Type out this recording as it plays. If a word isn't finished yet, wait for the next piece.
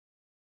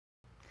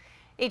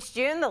Each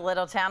June, the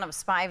little town of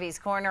Spivey's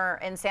Corner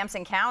in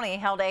Sampson County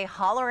held a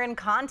Hollerin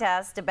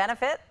Contest to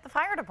benefit the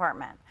fire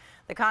department.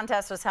 The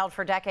contest was held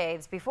for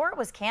decades before it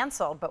was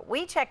canceled, but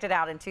we checked it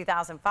out in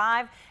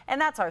 2005, and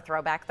that's our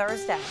Throwback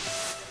Thursday.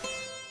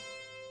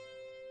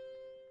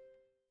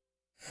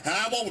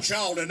 I want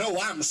y'all to know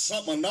I'm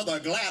something another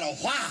glad a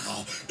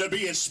while to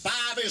be in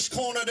Spivey's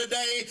Corner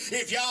today.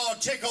 If y'all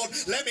tickled,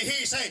 let me hear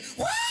you say,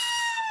 "Woo!"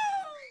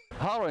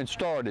 Hollerin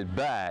started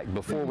back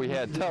before we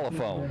had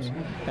telephones,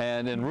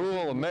 and in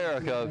rural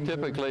America,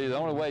 typically the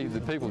only way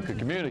that people could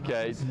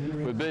communicate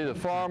would be the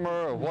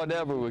farmer or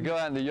whatever would go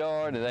out in the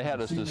yard and they had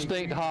a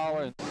distinct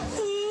holler.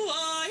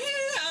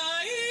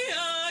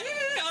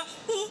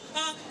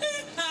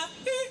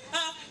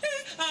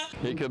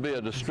 It could be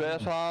a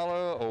distress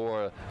holler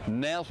or an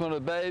announcement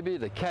of baby,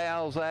 the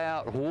cow's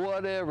out,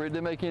 whatever. It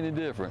didn't make any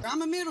difference.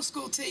 I'm a middle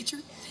school teacher,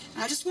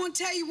 and I just want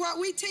to tell you what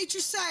we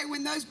teachers say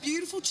when those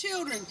beautiful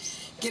children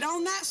get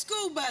on that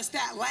school bus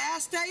that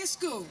last day of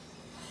school.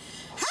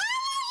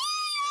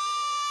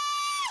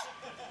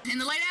 In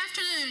the late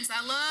afternoons,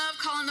 I love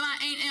calling to my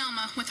Aunt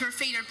Elma with her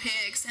feeder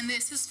pigs, and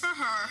this is for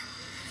her.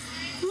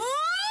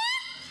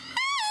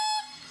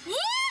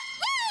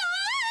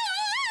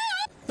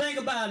 Think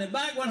about it.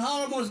 Back when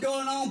Hollerin was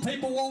going on,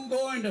 people weren't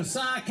going to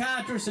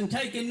psychiatrists and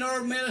taking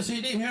nerve medicine.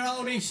 You didn't hear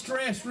all these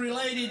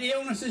stress-related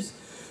illnesses.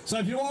 So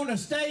if you want to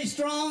stay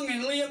strong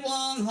and live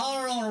long,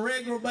 holler on a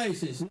regular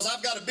basis.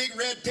 I've got a big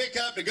red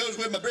pickup that goes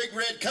with my big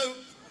red coat,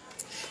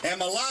 and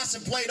my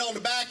license plate on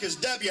the back is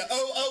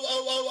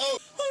W-O-O-O-O-O.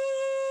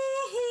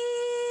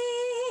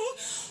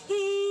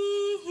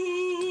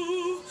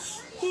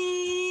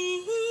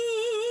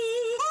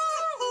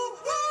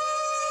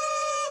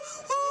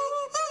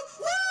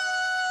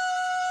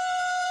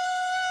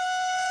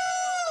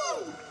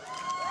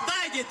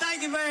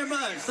 Thank you very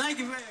much. Thank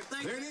you very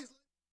much.